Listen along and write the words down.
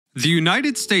The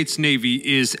United States Navy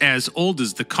is as old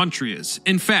as the country is.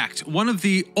 In fact, one of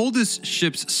the oldest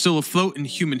ships still afloat in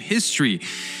human history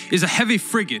is a heavy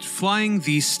frigate flying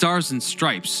the Stars and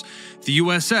Stripes, the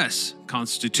USS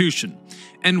Constitution.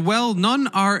 And while none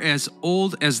are as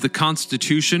old as the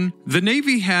Constitution, the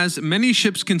Navy has many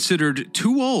ships considered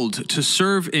too old to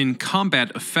serve in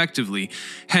combat effectively.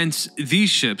 Hence,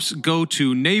 these ships go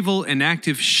to Naval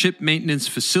Inactive ship maintenance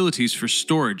facilities for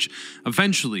storage,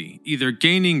 eventually either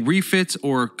gaining refits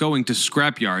or going to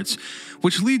scrapyards.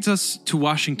 Which leads us to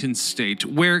Washington State,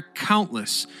 where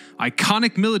countless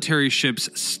iconic military ships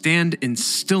stand in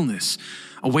stillness,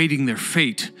 awaiting their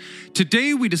fate.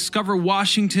 Today, we discover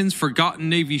Washington's forgotten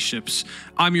Navy ships.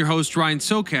 I'm your host, Ryan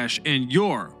Sokash, and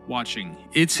you're watching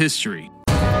It's History.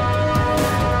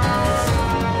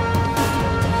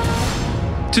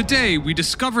 Today, we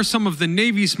discover some of the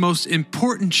Navy's most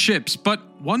important ships, but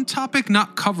one topic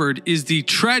not covered is the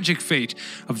tragic fate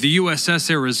of the USS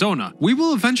Arizona. We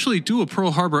will eventually do a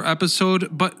Pearl Harbor episode,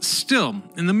 but still,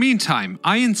 in the meantime,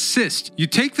 I insist you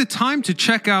take the time to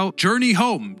check out Journey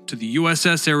Home to the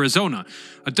USS Arizona,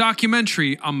 a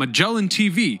documentary on Magellan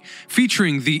TV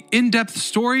featuring the in-depth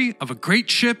story of a great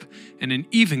ship and an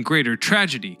even greater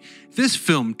tragedy. This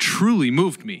film truly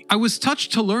moved me. I was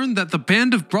touched to learn that the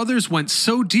band of brothers went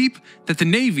so deep that the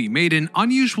Navy made an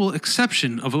unusual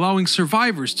exception of allowing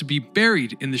survivors to be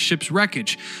buried in the ship's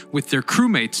wreckage with their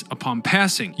crewmates upon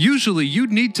passing. Usually,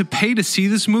 you'd need to pay to see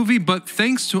this movie, but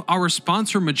thanks to our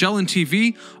sponsor Magellan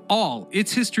TV, all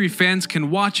It's History fans can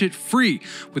watch it free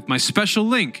with my special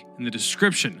link in the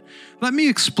description. Let me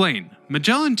explain.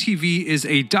 Magellan TV is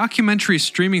a documentary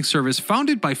streaming service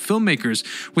founded by filmmakers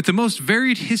with the most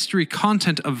varied history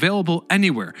content available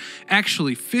anywhere.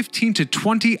 Actually, 15 to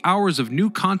 20 hours of new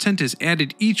content is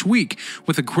added each week,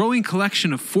 with a growing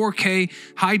collection of 4K,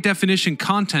 high-definition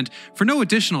content for no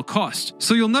additional cost.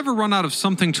 So you'll never run out of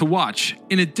something to watch.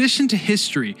 In addition to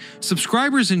history,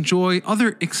 subscribers enjoy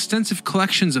other extensive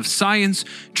collections of science,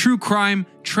 true crime,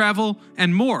 travel,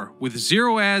 and more with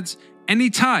zero ads,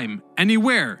 anytime,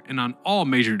 anywhere, and on all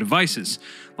major devices.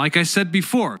 Like I said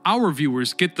before, our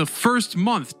viewers get the first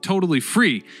month totally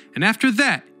free, and after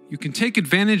that, you can take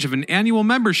advantage of an annual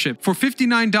membership for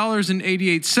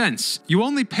 $59.88. You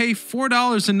only pay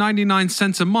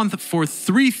 $4.99 a month for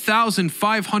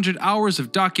 3,500 hours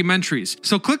of documentaries.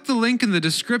 So click the link in the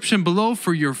description below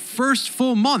for your first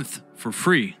full month for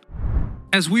free.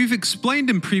 As we've explained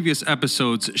in previous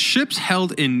episodes, ships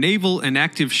held in Naval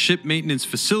Inactive ship maintenance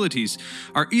facilities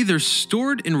are either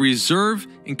stored in reserve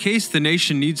in case the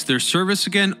nation needs their service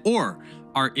again, or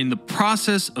are in the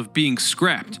process of being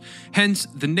scrapped. Hence,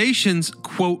 the nation's,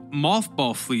 quote,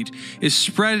 mothball fleet is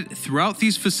spread throughout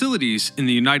these facilities in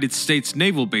the United States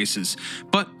naval bases.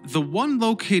 But the one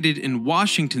located in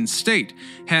Washington State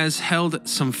has held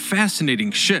some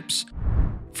fascinating ships.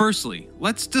 Firstly,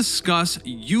 let's discuss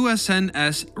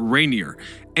USNS Rainier,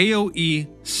 AOE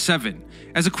 7.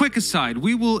 As a quick aside,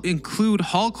 we will include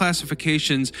hull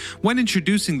classifications when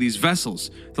introducing these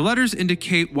vessels. The letters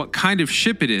indicate what kind of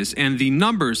ship it is, and the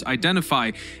numbers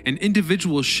identify an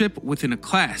individual ship within a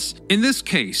class. In this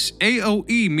case,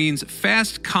 AOE means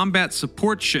Fast Combat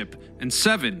Support Ship, and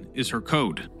 7 is her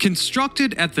code.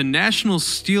 Constructed at the National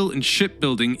Steel and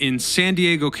Shipbuilding in San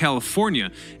Diego,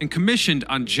 California, and commissioned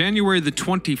on January the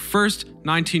 21st,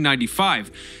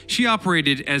 1995, she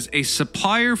operated as a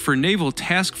supplier for naval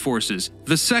task forces,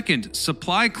 the second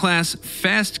supply-class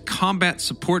fast combat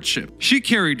support ship. She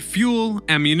carried fuel,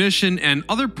 ammunition, and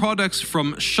other products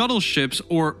from shuttle ships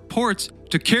or ports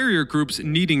to carrier groups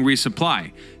needing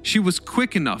resupply. She was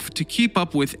quick enough to keep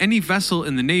up with any vessel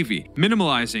in the Navy,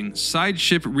 minimalizing side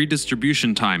ship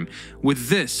redistribution time. With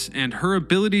this and her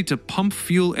ability to pump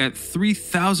fuel at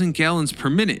 3,000 gallons per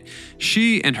minute,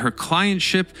 she and her client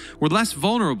ship were less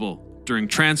vulnerable during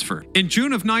transfer. In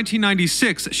June of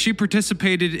 1996, she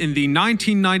participated in the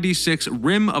 1996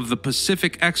 Rim of the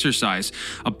Pacific exercise,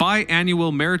 a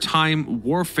biannual maritime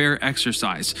warfare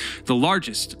exercise, the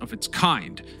largest of its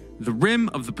kind. The Rim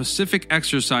of the Pacific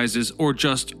exercises, or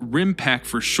just RIMPAC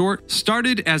for short,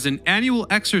 started as an annual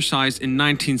exercise in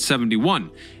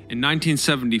 1971. In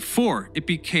 1974, it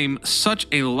became such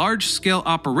a large-scale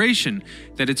operation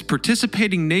that its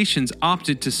participating nations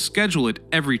opted to schedule it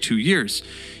every 2 years.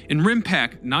 In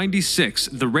RIMPAC 96,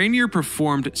 the Rainier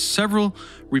performed several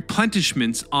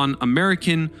replenishments on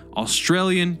American,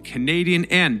 Australian, Canadian,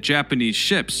 and Japanese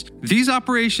ships. These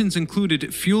operations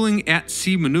included fueling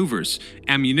at-sea maneuvers,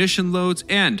 ammunition loads,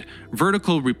 and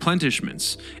vertical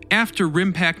replenishments. After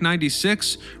RIMPAC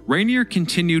 96, Rainier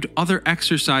continued other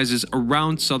exercises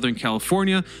around Southern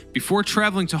California before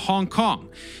traveling to Hong Kong.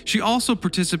 She also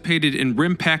participated in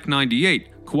RIMPAC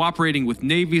 98, cooperating with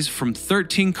navies from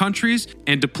 13 countries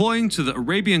and deploying to the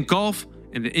Arabian Gulf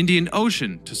and the Indian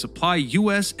Ocean to supply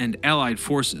U.S. and Allied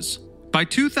forces. By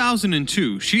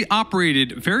 2002, she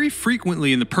operated very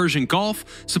frequently in the Persian Gulf,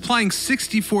 supplying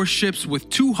 64 ships with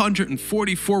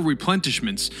 244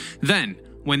 replenishments. Then,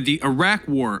 when the Iraq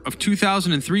War of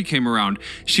 2003 came around,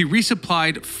 she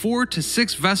resupplied 4 to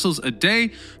 6 vessels a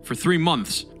day for 3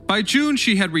 months. By June,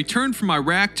 she had returned from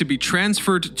Iraq to be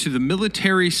transferred to the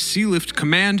Military Sealift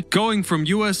Command, going from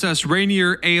USS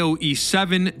Rainier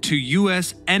AOE-7 to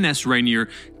USNS Rainier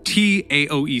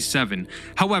TAOE-7.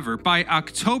 However, by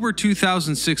October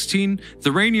 2016,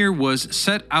 the Rainier was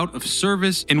set out of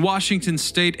service in Washington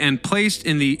State and placed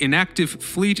in the inactive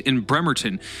fleet in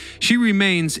Bremerton. She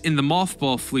remains in the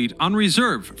mothball fleet on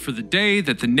reserve for the day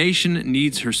that the nation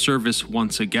needs her service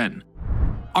once again.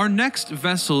 Our next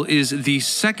vessel is the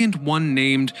second one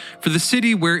named for the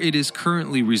city where it is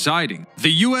currently residing.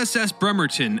 The USS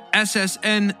Bremerton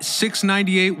SSN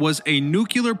 698 was a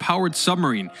nuclear-powered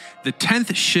submarine, the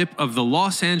 10th ship of the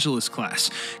Los Angeles class.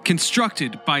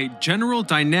 Constructed by General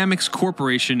Dynamics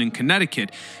Corporation in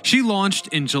Connecticut, she launched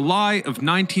in July of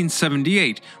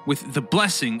 1978 with the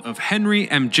blessing of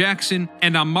Henry M. Jackson,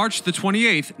 and on March the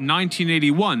 28th,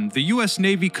 1981, the U.S.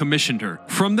 Navy commissioned her.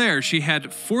 From there, she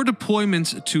had 4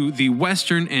 deployments to the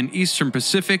Western and Eastern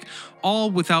Pacific, all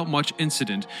without much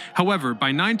incident. However, by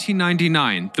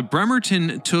 1999, the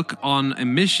Bremerton took on a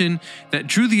mission that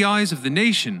drew the eyes of the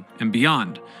nation and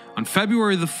beyond. On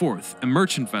February the 4th, a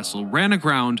merchant vessel ran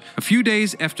aground. A few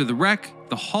days after the wreck,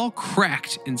 the hull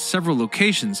cracked in several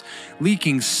locations,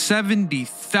 leaking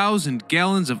 70,000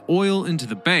 gallons of oil into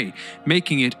the bay,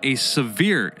 making it a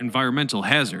severe environmental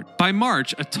hazard. By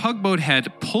March, a tugboat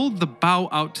had pulled the bow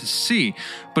out to sea,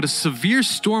 but a severe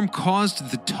storm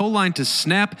caused the tow line to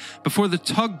snap before the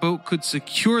tugboat could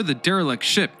secure the derelict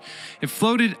ship. It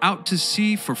floated out to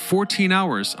sea for 14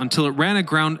 hours until it ran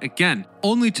aground again,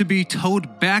 only to be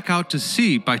towed back out to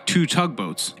sea by 2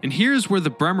 tugboats. And here's where the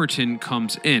Bremerton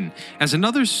comes in. As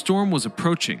another storm was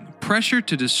approaching, pressure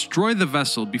to destroy the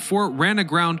vessel before it ran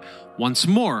aground once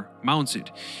more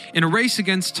mounted. In a race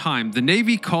against time, the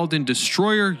Navy called in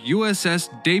destroyer USS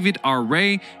David R.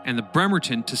 Ray and the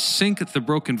Bremerton to sink the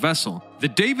broken vessel. The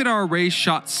David R. Ray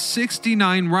shot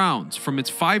 69 rounds from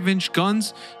its 5-inch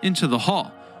guns into the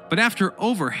hull, but after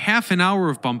over half an hour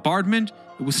of bombardment,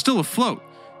 it was still afloat.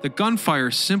 The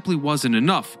gunfire simply wasn't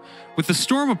enough. With the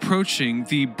storm approaching,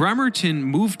 the Bremerton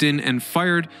moved in and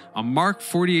fired a Mark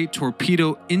 48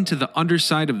 torpedo into the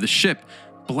underside of the ship,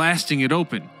 blasting it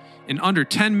open. In under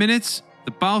 10 minutes,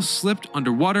 the bow slipped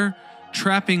underwater,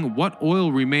 trapping what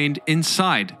oil remained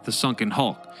inside the sunken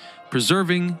hull,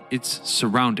 preserving its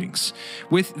surroundings.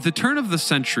 With the turn of the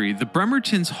century, the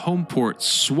Bremerton's home port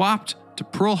swapped to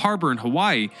Pearl Harbor in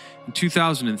Hawaii in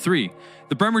 2003.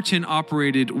 The Bremerton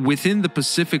operated within the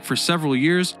Pacific for several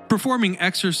years, performing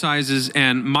exercises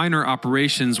and minor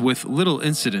operations with little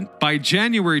incident. By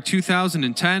January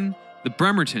 2010, the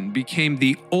Bremerton became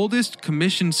the oldest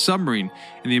commissioned submarine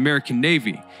in the American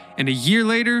Navy, and a year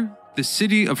later, the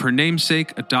city of her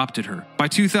namesake adopted her. By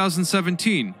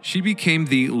 2017, she became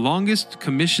the longest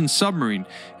commissioned submarine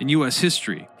in U.S.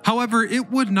 history. However,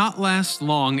 it would not last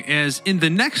long, as in the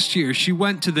next year she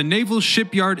went to the Naval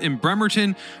Shipyard in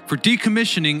Bremerton for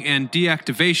decommissioning and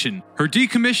deactivation. Her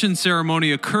decommission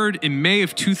ceremony occurred in May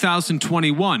of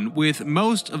 2021, with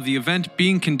most of the event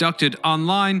being conducted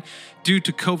online due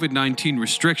to COVID-19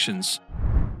 restrictions.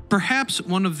 Perhaps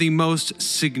one of the most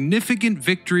significant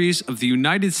victories of the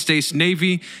United States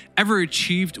Navy ever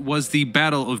achieved was the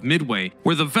Battle of Midway,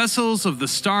 where the vessels of the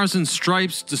Stars and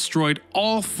Stripes destroyed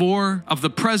all 4 of the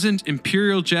present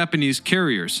Imperial Japanese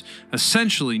carriers,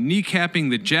 essentially kneecapping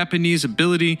the Japanese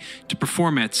ability to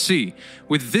perform at sea.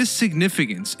 With this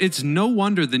significance, it's no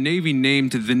wonder the Navy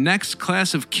named the next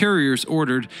class of carriers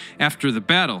ordered after the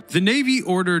battle. The Navy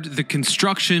ordered the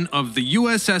construction of the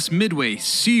USS Midway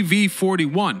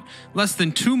CV-41, less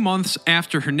than 2 months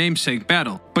after her namesake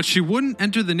battle, but she wouldn't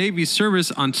enter the Navy's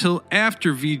service until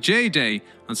after VJ Day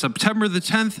on September the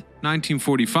 10th,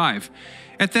 1945.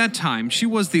 At that time, she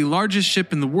was the largest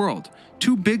ship in the world,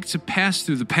 too big to pass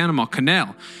through the Panama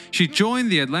Canal. She joined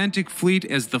the Atlantic Fleet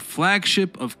as the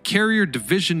flagship of Carrier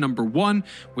Division No. 1,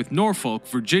 with Norfolk,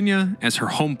 Virginia, as her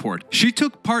home port. She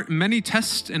took part in many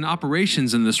tests and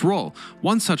operations in this role,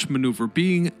 one such maneuver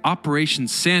being Operation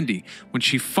Sandy, when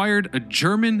she fired a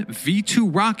German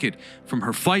V-2 rocket from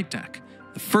her flight deck,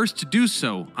 the first to do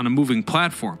so on a moving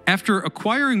platform. After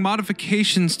acquiring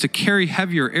modifications to carry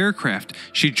heavier aircraft,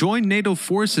 she joined NATO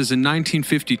forces in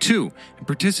 1952 and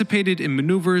participated in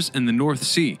maneuvers in the North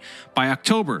Sea. By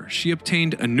October, she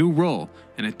obtained a new role,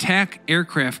 an attack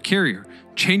aircraft carrier,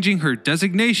 changing her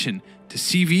designation to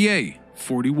CVA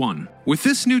 41. With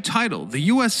this new title, the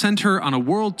U.S. sent her on a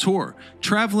world tour,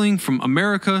 traveling from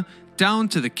America down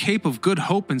to the Cape of Good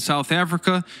Hope in South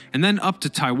Africa, and then up to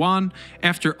Taiwan.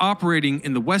 After operating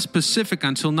in the West Pacific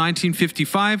until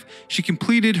 1955, she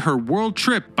completed her world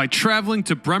trip by traveling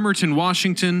to Bremerton,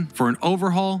 Washington for an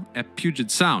overhaul at Puget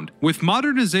Sound. With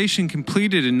modernization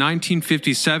completed in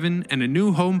 1957 and a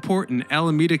new home port in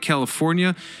Alameda,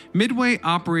 California, Midway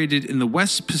operated in the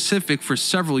West Pacific for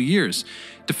several years,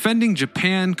 defending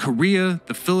Japan, Korea,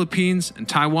 the Philippines, and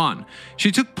Taiwan.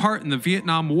 She took part in the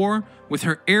Vietnam War, with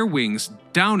her air wings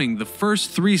downing the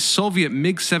first 3 Soviet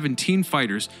MiG-17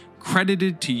 fighters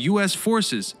credited to U.S.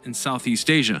 forces in Southeast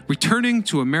Asia. Returning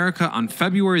to America on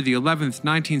February the 11th,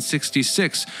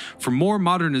 1966 for more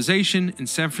modernization in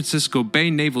San Francisco Bay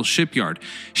Naval Shipyard.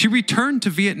 She returned to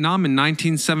Vietnam in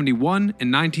 1971 and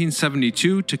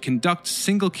 1972 to conduct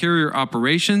single-carrier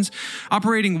operations.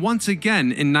 Operating once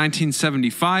again in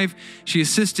 1975, she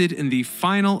assisted in the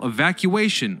final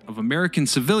evacuation of American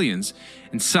civilians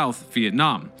in South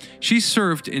Vietnam. She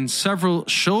served in several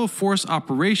show-of-force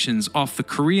operations off the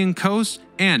Korean coast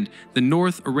and the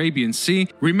North Arabian Sea,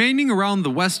 remaining around the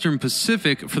Western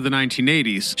Pacific for the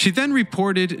 1980s. She then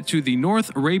reported to the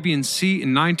North Arabian Sea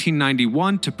in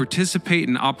 1991 to participate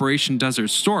in Operation Desert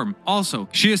Storm. Also,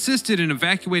 she assisted in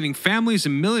evacuating families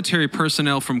and military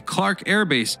personnel from Clark Air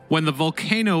Base when the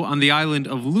volcano on the island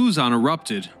of Luzon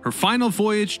erupted. Her final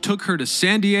voyage took her to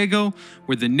San Diego,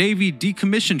 where the Navy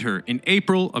decommissioned her in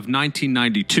April of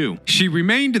 1992. She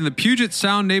remained in the Puget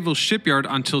Sound Naval Shipyard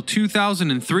until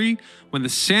 2003, when the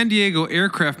San Diego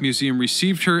Aircraft Museum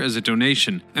received her as a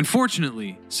donation.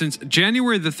 Unfortunately, since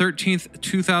January the 13th,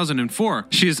 2004,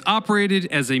 she has operated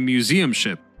as a museum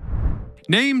ship.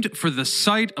 Named for the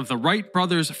site of the Wright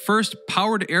brothers' first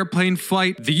powered airplane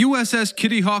flight, the USS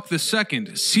Kitty Hawk II,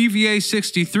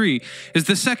 CVA-63, is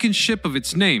the second ship of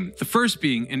its name, the first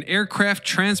being an aircraft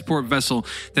transport vessel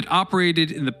that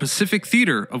operated in the Pacific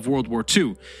theater of World War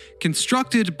II.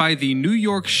 Constructed by the New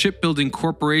York Shipbuilding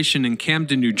Corporation in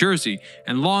Camden, New Jersey,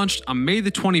 and launched on May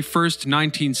the 21st,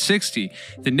 1960,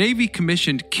 the Navy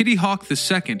commissioned Kitty Hawk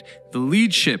II, the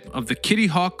lead ship of the Kitty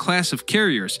Hawk class of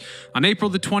carriers, on April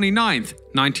the 29th,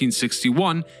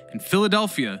 1961, in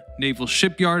Philadelphia Naval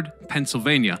Shipyard,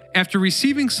 Pennsylvania. After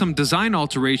receiving some design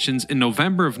alterations in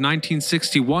November of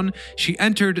 1961, she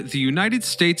entered the United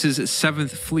States'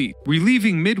 7th Fleet,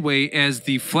 relieving Midway as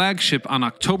the flagship on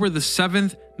October the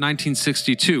 7th,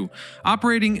 1962.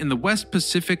 Operating in the West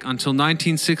Pacific until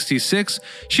 1966,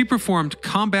 she performed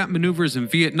combat maneuvers in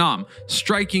Vietnam,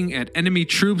 striking at enemy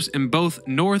troops in both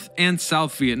North and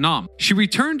South Vietnam. She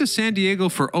returned to San Diego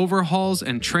for overhauls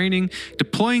and training,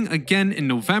 deploying again in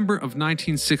November of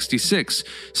 1966,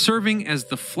 serving as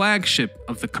the flagship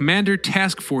of the Commander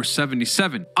Task Force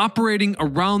 77, operating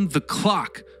around the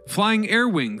clock, flying air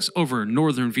wings over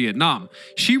northern Vietnam.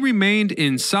 She remained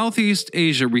in Southeast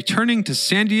Asia, returning to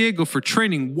San Diego for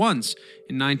training once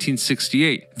in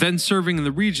 1968, then serving in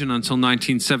the region until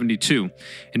 1972.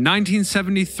 In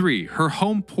 1973, her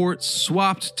home port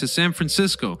swapped to San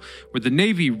Francisco, where the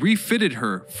Navy refitted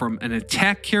her from an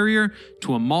attack carrier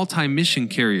to a multi-mission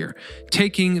carrier,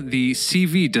 taking the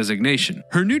CV designation.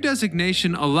 Her new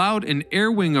designation allowed an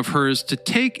air wing of hers to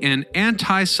take an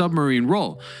anti-submarine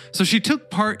role, so she took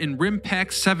part in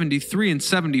RIMPAC 73 and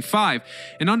 75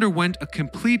 and underwent a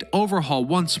complete overhaul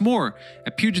once more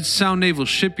at Puget Sound Naval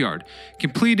Shipyard.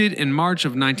 Completed in March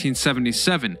of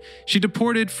 1977, she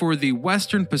deported for the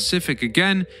Western Pacific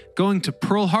again, going to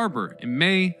Pearl Harbor in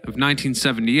May of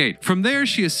 1978. From there,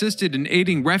 she assisted in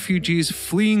aiding refugees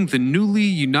fleeing the newly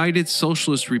united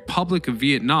Socialist Republic of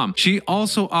Vietnam. She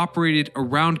also operated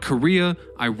around Korea,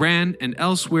 Iran, and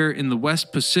elsewhere in the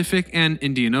West Pacific and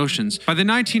Indian Oceans. By the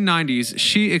 1990s,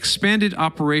 she expanded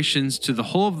operations to the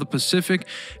whole of the Pacific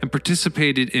and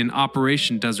participated in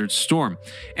Operation Desert Storm.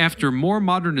 After more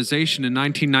modernization in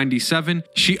 1997,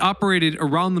 she operated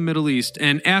around the Middle East,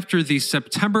 and after the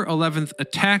September 11th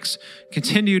attacks,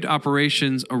 continued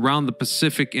operations around the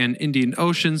Pacific and Indian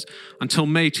Oceans until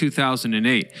May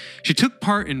 2008. She took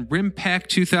part in RIMPAC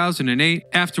 2008,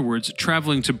 afterwards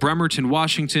traveling to Bremerton,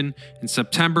 Washington in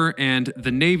September, and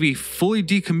the Navy fully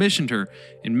decommissioned her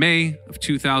in May of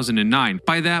 2009.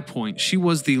 By that point, she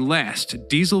was the last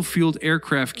diesel-fueled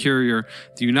aircraft carrier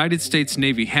the United States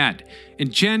Navy had.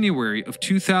 In January of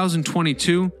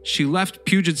 2022, she left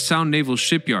Puget Sound Naval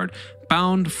Shipyard,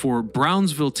 bound for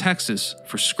Brownsville, Texas,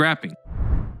 for scrapping.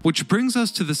 Which brings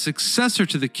us to the successor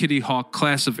to the Kitty Hawk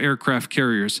class of aircraft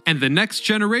carriers, and the next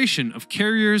generation of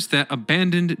carriers that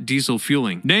abandoned diesel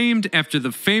fueling. Named after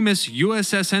the famous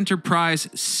USS Enterprise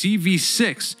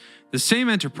CV-6, the same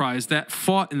Enterprise that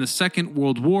fought in the Second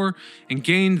World War and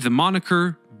gained the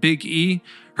moniker Big E.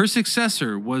 Her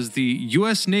successor was the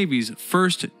U.S. Navy's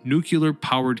first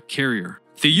nuclear-powered carrier.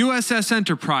 The USS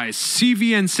Enterprise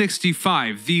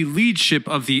CVN-65, the lead ship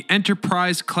of the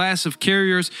Enterprise class of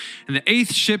carriers and the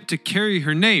 8th ship to carry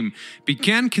her name,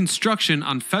 began construction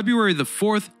on February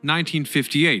 4th,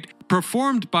 1958.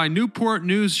 Performed by Newport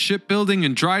News Shipbuilding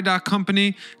and Dry Dock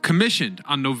Company, commissioned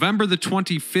on November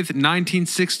 25th,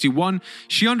 1961,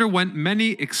 she underwent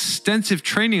many extensive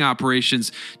training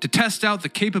operations to test out the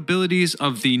capabilities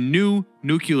of the new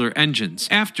nuclear engines.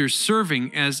 After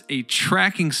serving as a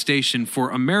tracking station for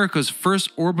America's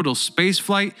first orbital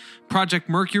spaceflight, Project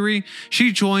Mercury,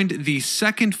 she joined the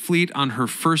Second Fleet on her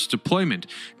first deployment,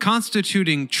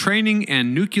 constituting training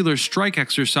and nuclear strike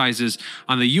exercises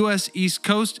on the U.S. East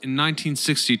Coast in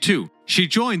 1962. She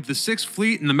joined the Sixth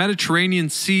Fleet in the Mediterranean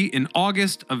Sea in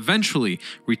August, eventually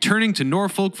returning to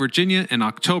Norfolk, Virginia in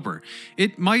October.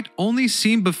 It might only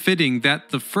seem befitting that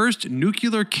the first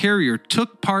nuclear carrier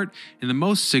took part in the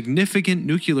most significant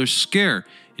nuclear scare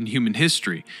in human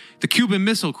history, the Cuban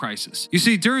Missile Crisis. You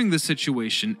see, during this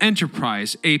situation,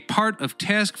 Enterprise, a part of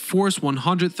Task Force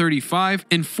 135,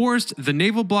 enforced the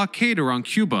naval blockade around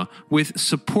Cuba with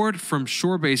support from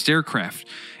shore-based aircraft.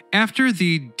 After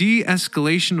the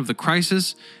de-escalation of the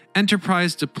crisis,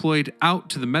 Enterprise deployed out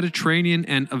to the Mediterranean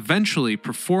and eventually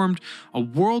performed a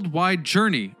worldwide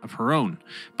journey of her own.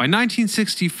 By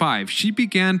 1965, she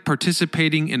began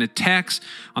participating in attacks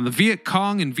on the Viet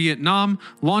Cong in Vietnam,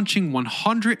 launching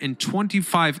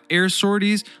 125 air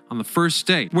sorties on the first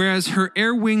day, whereas her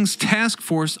Air Wings Task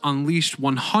Force unleashed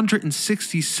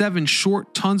 167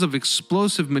 short tons of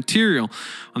explosive material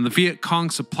on the Viet Cong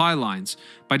supply lines.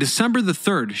 By December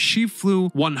 3rd, she flew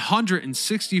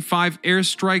 165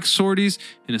 airstrike sorties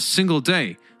in a single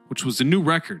day, which was a new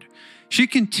record. She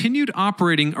continued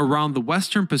operating around the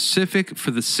Western Pacific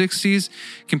for the 60s,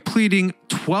 completing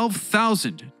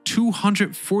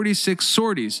 12,246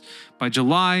 sorties by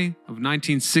July of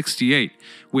 1968,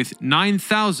 with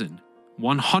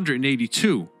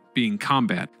 9,182 being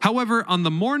combat. However, on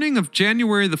the morning of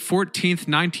January the 14th,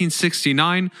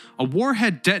 1969, a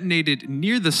warhead detonated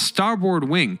near the starboard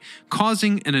wing,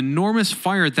 causing an enormous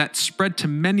fire that spread to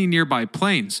many nearby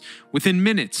planes. Within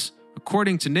minutes,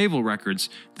 according to naval records,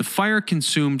 the fire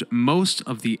consumed most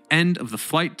of the end of the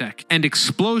flight deck, and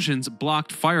explosions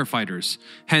blocked firefighters.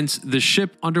 Hence, the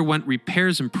ship underwent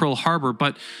repairs in Pearl Harbor,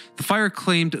 but the fire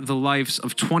claimed the lives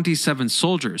of 27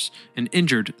 soldiers and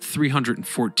injured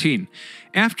 314.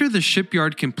 After the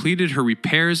shipyard completed her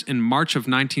repairs in March of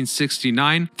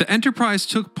 1969, the Enterprise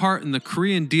took part in the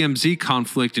Korean DMZ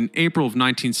conflict in April of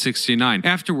 1969.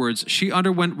 Afterwards, she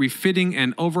underwent refitting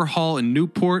and overhaul in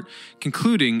Newport,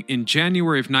 concluding in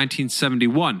January of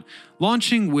 1971.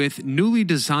 Launching with newly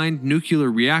designed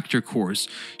nuclear reactor cores,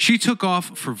 she took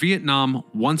off for Vietnam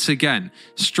once again,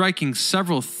 striking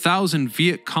several thousand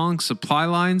Viet Cong supply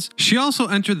lines. She also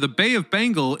entered the Bay of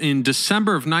Bengal in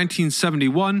December of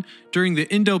 1971 during the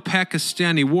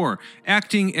Indo-Pakistani War,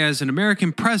 acting as an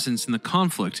American presence in the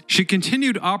conflict. She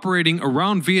continued operating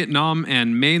around Vietnam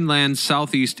and mainland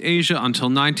Southeast Asia until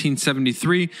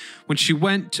 1973, when she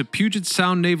went to Puget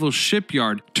Sound Naval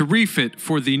Shipyard to refit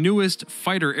for the newest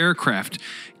fighter aircraft,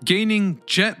 gaining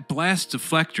jet blast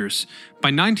deflectors. By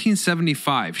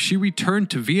 1975, she returned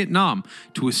to Vietnam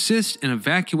to assist in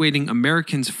evacuating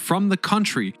Americans from the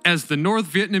country as the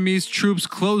North Vietnamese troops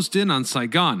closed in on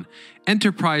Saigon.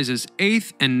 Enterprise's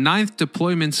 8th and 9th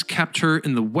deployments kept her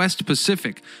in the West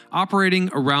Pacific, operating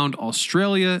around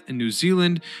Australia and New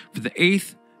Zealand for the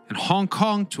 8th and Hong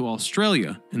Kong to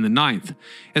Australia in the 9th.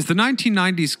 As the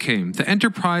 1990s came, the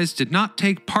Enterprise did not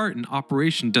take part in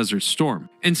Operation Desert Storm.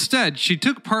 Instead, she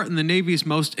took part in the Navy's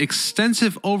most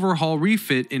extensive overhaul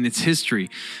refit in its history.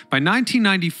 By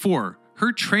 1994,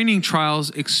 her training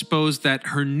trials exposed that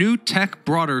her new tech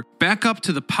brought her back up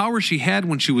to the power she had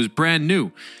when she was brand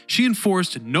new. She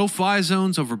enforced no-fly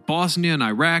zones over Bosnia and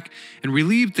Iraq and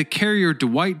relieved the carrier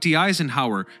Dwight D.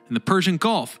 Eisenhower in the Persian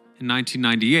Gulf in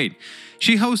 1998.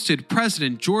 She hosted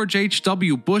President George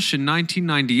H.W. Bush in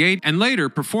 1998 and later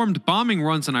performed bombing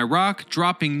runs in Iraq,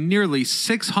 dropping nearly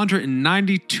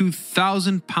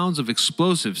 692,000 pounds of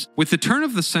explosives. With the turn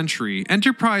of the century,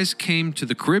 Enterprise came to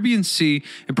the Caribbean Sea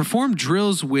and performed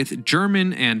drills with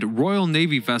German and Royal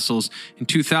Navy vessels in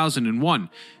 2001.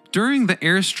 During the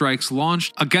airstrikes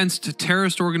launched against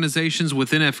terrorist organizations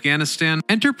within Afghanistan,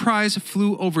 Enterprise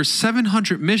flew over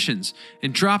 700 missions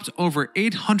and dropped over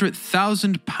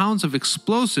 800,000 pounds of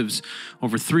explosives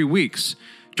over 3 weeks.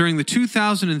 During the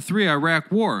 2003 Iraq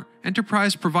War,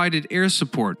 Enterprise provided air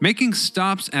support, making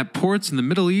stops at ports in the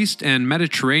Middle East and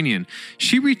Mediterranean.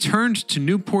 She returned to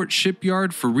Newport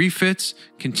Shipyard for refits,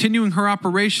 continuing her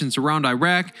operations around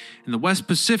Iraq and the West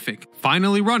Pacific,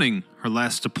 finally running her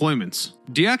last deployments.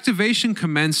 Deactivation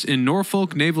commenced in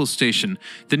Norfolk Naval Station.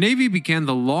 The Navy began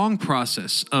the long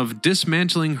process of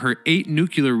dismantling her 8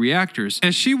 nuclear reactors,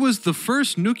 as she was the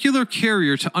first nuclear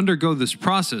carrier to undergo this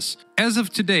process. As of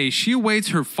today, she awaits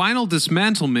her final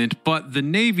dismantlement, but the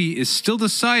Navy is still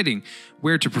deciding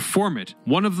where to perform it.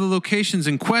 One of the locations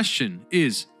in question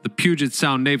is the Puget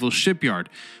Sound Naval Shipyard,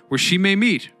 where she may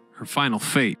meet her final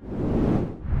fate.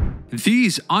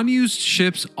 These unused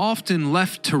ships, often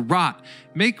left to rot,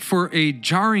 make for a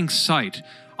jarring sight.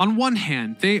 On one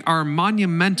hand, they are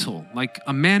monumental, like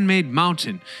a man-made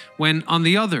mountain, when on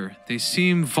the other, they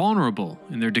seem vulnerable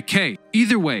in their decay.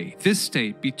 Either way, this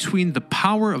state between the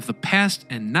power of the past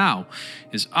and now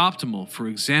is optimal for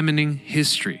examining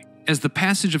history, as the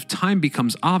passage of time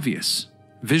becomes obvious,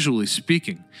 visually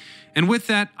speaking. And with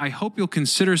that, I hope you'll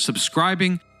consider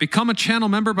subscribing, become a channel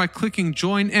member by clicking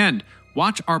join, and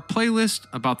watch our playlist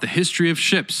about the history of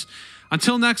ships.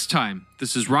 Until next time,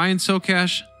 this is Ryan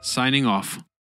Socash signing off.